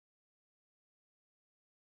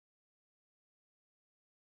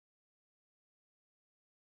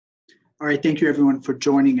All right, thank you everyone for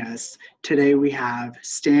joining us. Today we have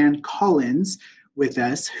Stan Collins with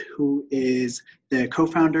us, who is the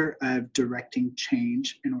co-founder of Directing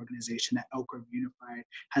Change, an organization that Elk Grove Unified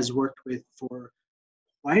has worked with for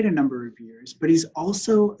quite a number of years, but he's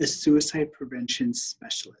also a suicide prevention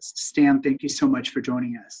specialist. Stan, thank you so much for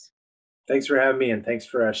joining us. Thanks for having me, and thanks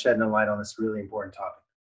for shedding a light on this really important topic.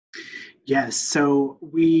 Yes, so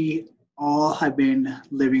we all have been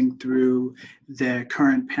living through the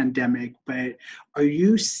current pandemic, but are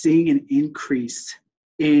you seeing an increase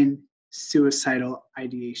in suicidal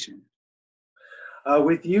ideation?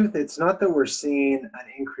 With youth, it's not that we're seeing an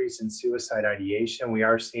increase in suicide ideation. We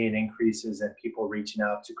are seeing increases in people reaching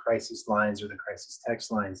out to crisis lines or the crisis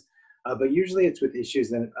text lines, but usually it's with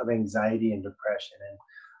issues of anxiety and depression.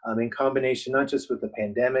 And in combination, not just with the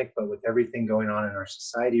pandemic, but with everything going on in our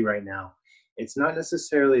society right now, it's not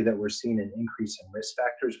necessarily that we're seeing an increase in risk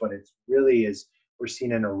factors. What it really is, we're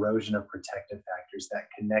seeing an erosion of protective factors, that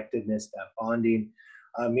connectedness, that bonding.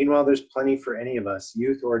 Meanwhile, there's plenty for any of us,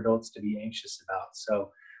 youth or adults, to be anxious about.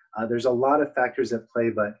 So there's a lot of factors at play,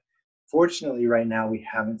 but fortunately right now we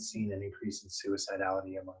haven't seen an increase in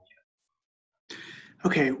suicidality among youth.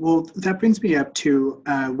 Okay, well, that brings me up to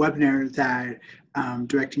a webinar that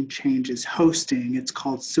Directing Change is hosting. It's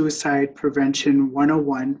called Suicide Prevention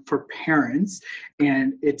 101 for Parents,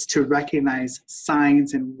 and it's to recognize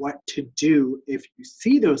signs and what to do if you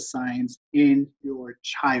see those signs in your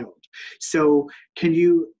child. So can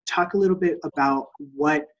you talk a little bit about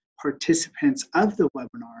what participants of the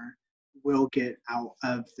webinar will get out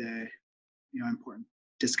of the important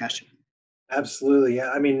discussion? Absolutely.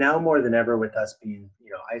 Yeah. I mean, now more than ever, with us being,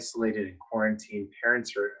 isolated and quarantined,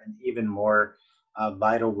 parents are an even more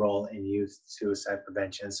vital role in youth suicide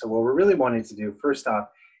prevention. So what we're really wanting to do, first off,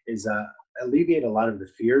 is alleviate a lot of the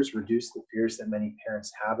fears, reduce the fears that many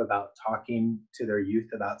parents have about talking to their youth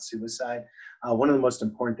about suicide. One of the most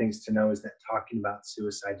important things to know is that talking about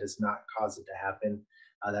suicide does not cause it to happen.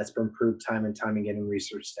 That's been proved time and time again in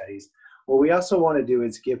research studies. What we also want to do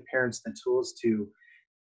is give parents the tools to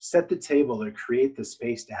set the table or create the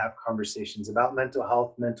space to have conversations about mental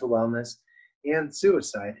health, mental wellness, and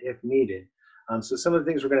suicide if needed. So some of the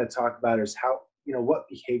things we're going to talk about is how, what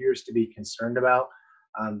behaviors to be concerned about.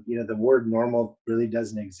 The word normal really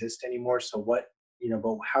doesn't exist anymore. So but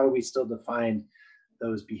how do we still define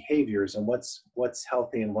those behaviors and what's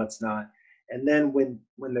healthy and what's not? And then when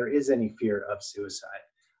there is any fear of suicide,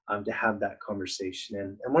 to have that conversation.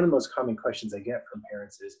 And one of the most common questions I get from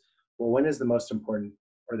parents is, well, when is the most important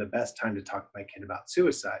or the best time to talk to my kid about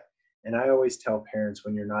suicide? And I always tell parents,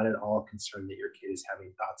 when you're not at all concerned that your kid is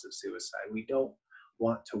having thoughts of suicide. We don't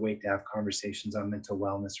want to wait to have conversations on mental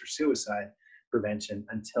wellness or suicide prevention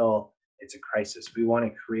until it's a crisis. We want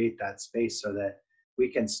to create that space so that we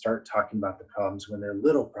can start talking about the problems when they're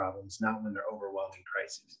little problems, not when they're overwhelming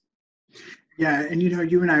crises. Yeah, and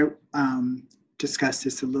you and I discussed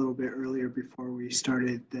this a little bit earlier before we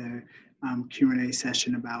started the Q&A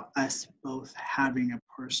session about us both having a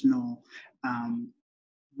personal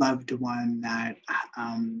loved one that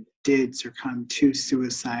did succumb to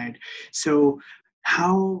suicide. So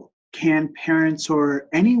how can parents or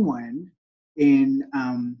anyone in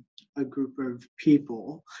a group of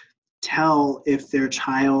people tell if their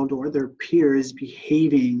child or their peer is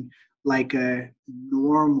behaving like a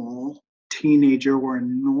normal teenager or a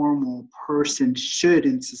normal person should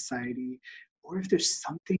in society, or if there's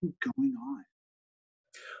something going on?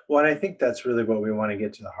 Well, and I think that's really what we want to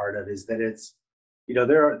get to the heart of, is that it's,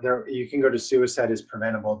 there you can go to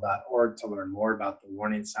suicideispreventable.org to learn more about the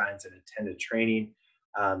warning signs and attend a training.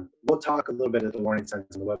 We'll talk a little bit of the warning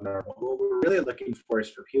signs in the webinar, but what we're really looking for is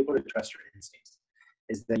for people to trust your instincts.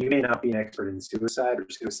 Is that you may not be an expert in suicide or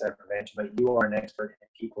suicide prevention, but you are an expert in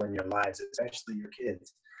people in your lives, especially your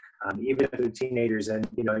kids. Even if they're teenagers and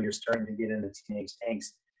you're starting to get into teenage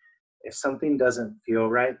angst, if something doesn't feel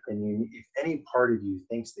right, then if any part of you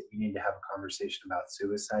thinks that you need to have a conversation about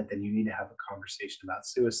suicide, then you need to have a conversation about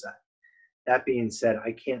suicide. That being said,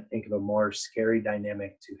 I can't think of a more scary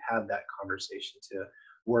dynamic to have that conversation, to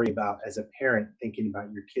worry about as a parent, thinking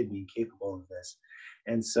about your kid being capable of this.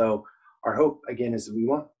 And so our hope, again, is that we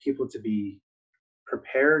want people to be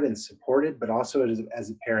prepared and supported, but also as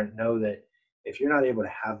a parent, know that if you're not able to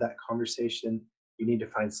have that conversation, you need to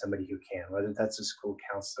find somebody who can, whether that's a school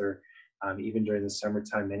counselor. Even during the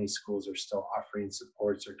summertime, many schools are still offering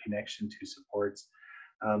supports or connection to supports.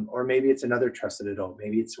 Or maybe it's another trusted adult.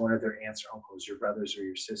 Maybe it's one of their aunts or uncles, your brothers or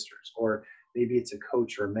your sisters, or maybe it's a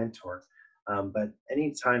coach or a mentor. But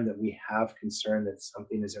anytime that we have concern that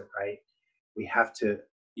something isn't right, we have to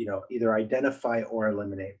either identify or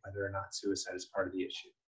eliminate whether or not suicide is part of the issue.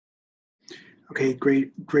 Okay,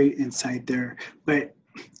 great insight there. But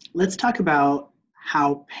let's talk about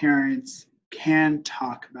how parents can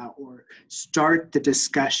talk about or start the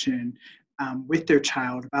discussion with their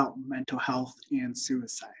child about mental health and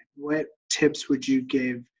suicide. What tips would you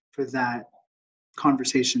give for that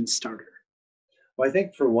conversation starter? Well, I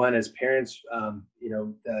think for one, as parents,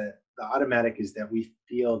 the automatic is that we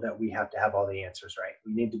feel that we have to have all the answers right.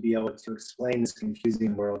 We need to be able to explain this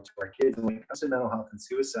confusing world to our kids. And when it comes to mental health and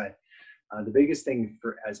suicide, the biggest thing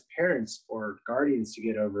for as parents or guardians to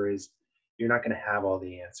get over is you're not going to have all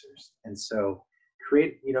the answers. And so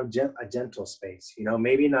create, a gentle space.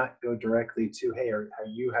 Maybe not go directly to, hey, are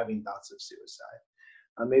you having thoughts of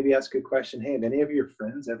suicide? Maybe ask a question. Hey, have any of your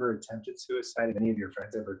friends ever attempted suicide? Have any of your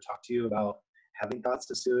friends ever talked to you about having thoughts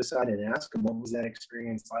of suicide? And ask them, what was that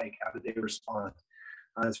experience like? How did they respond?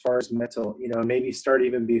 As far as mental, maybe start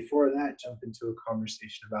even before that, jump into a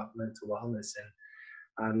conversation about mental wellness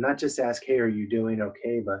and not just ask, hey, are you doing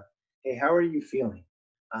okay? But, hey, how are you feeling?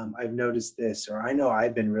 I've noticed this, or I know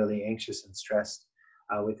I've been really anxious and stressed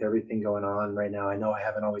with everything going on right now. I know I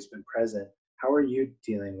haven't always been present. How are you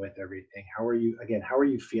dealing with everything? How are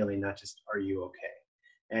you feeling? Not just, are you okay?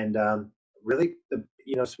 And really,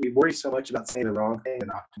 so we worry so much about saying the wrong thing,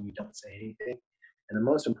 and often we don't say anything. And the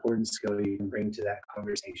most important skill you can bring to that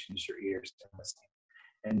conversation is your ears and listening.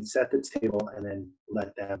 And set the table and then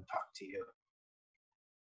let them talk to you.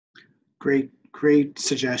 Great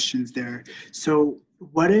suggestions there. So,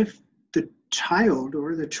 what if the child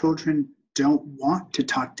or the children don't want to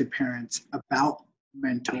talk to parents about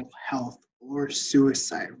mental health or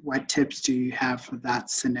suicide? What tips do you have for that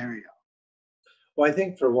scenario? Well, I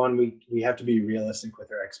think for one, we have to be realistic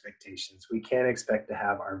with our expectations. We can't expect to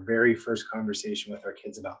have our very first conversation with our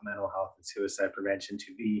kids about mental health and suicide prevention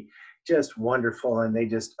to be just wonderful and they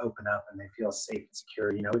just open up and they feel safe and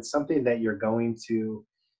secure. It's something that you're going to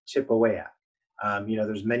chip away at.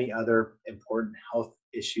 There's many other important health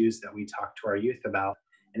issues that we talk to our youth about.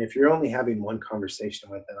 And if you're only having one conversation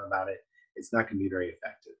with them about it, it's not going to be very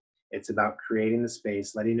effective. It's about creating the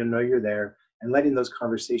space, letting them know you're there, and letting those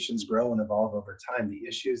conversations grow and evolve over time. The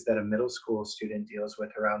issues that a middle school student deals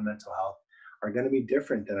with around mental health are going to be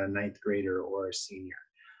different than a ninth grader or a senior.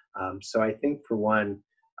 So I think for one,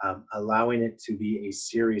 allowing it to be a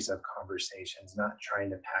series of conversations, not trying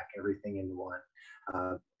to pack everything into one.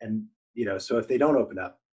 And so if they don't open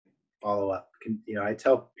up, follow up. I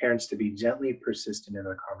tell parents to be gently persistent in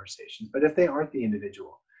their conversations, but if they aren't the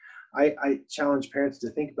individual, I challenge parents to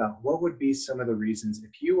think about what would be some of the reasons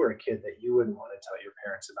if you were a kid that you wouldn't want to tell your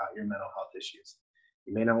parents about your mental health issues.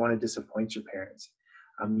 You may not want to disappoint your parents.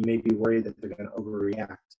 You may be worried that they're going to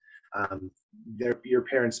overreact. Your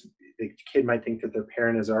parents, the kid might think that their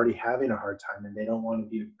parent is already having a hard time and they don't want to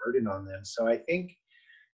be a burden on them. So I think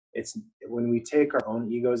it's when we take our own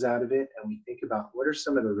egos out of it and we think about what are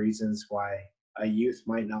some of the reasons why a youth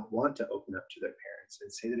might not want to open up to their parents and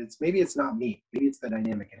say that it's not me, maybe it's the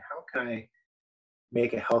dynamic, and how can I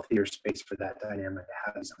make a healthier space for that dynamic to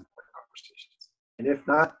have these important conversations. And if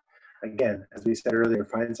not, again, as we said earlier,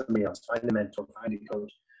 find somebody else, find a mentor, find a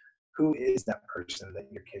coach. Who is that person that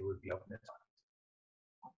your kid would be open to talking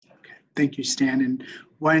to? Okay, thank you, Stan. And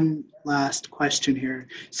one last question here.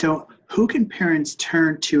 So, who can parents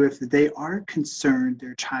turn to if they are concerned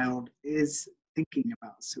their child is thinking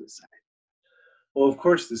about suicide? Well, of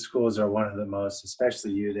course, the schools are one of the most,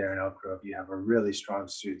 especially you there in Elk Grove, you have a really strong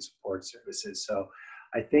student support services. So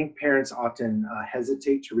I think parents often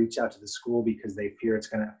hesitate to reach out to the school because they fear it's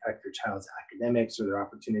going to affect their child's academics or their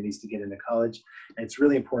opportunities to get into college. And it's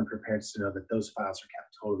really important for parents to know that those files are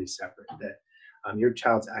kept totally separate, that your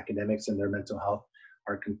child's academics and their mental health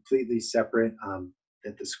are completely separate,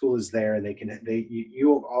 that the school is there and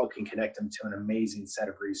you all can connect them to an amazing set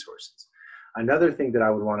of resources. Another thing that I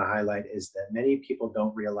would want to highlight is that many people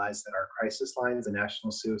don't realize that our crisis lines, the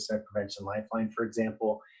National Suicide Prevention Lifeline, for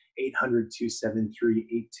example,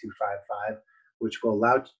 800-273-8255, which will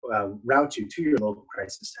route you to your local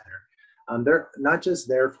crisis center. They're not just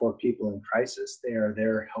there for people in crisis, they are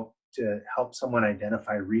there to help someone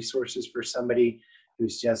identify resources for somebody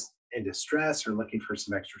who's just in distress or looking for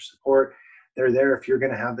some extra support. They're there if you're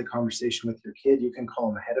going to have the conversation with your kid, you can call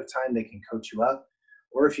them ahead of time, they can coach you up.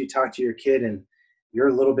 Or if you talk to your kid and you're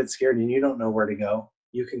a little bit scared and you don't know where to go,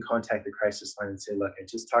 you can contact the crisis line and say, look, I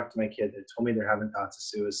just talked to my kid. They told me they're having thoughts of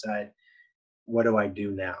suicide. What do I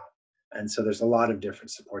do now? And so there's a lot of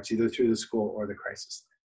different supports, either through the school or the crisis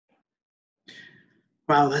line.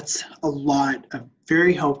 Wow, that's a lot of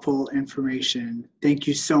very helpful information. Thank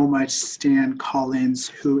you so much, Stan Collins,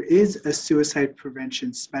 who is a suicide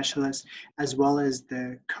prevention specialist, as well as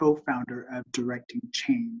the co-founder of Directing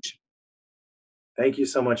Change. Thank you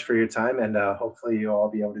so much for your time, and hopefully you'll all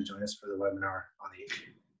be able to join us for the webinar on the 8th.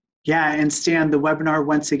 Yeah, and Stan, the webinar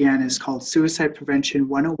once again is called Suicide Prevention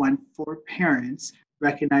 101 for Parents,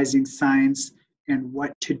 Recognizing Signs and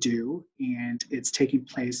What to Do, and it's taking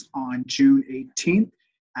place on June 18th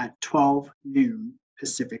at 12 noon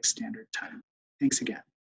Pacific Standard Time. Thanks again.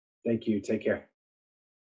 Thank you. Take care.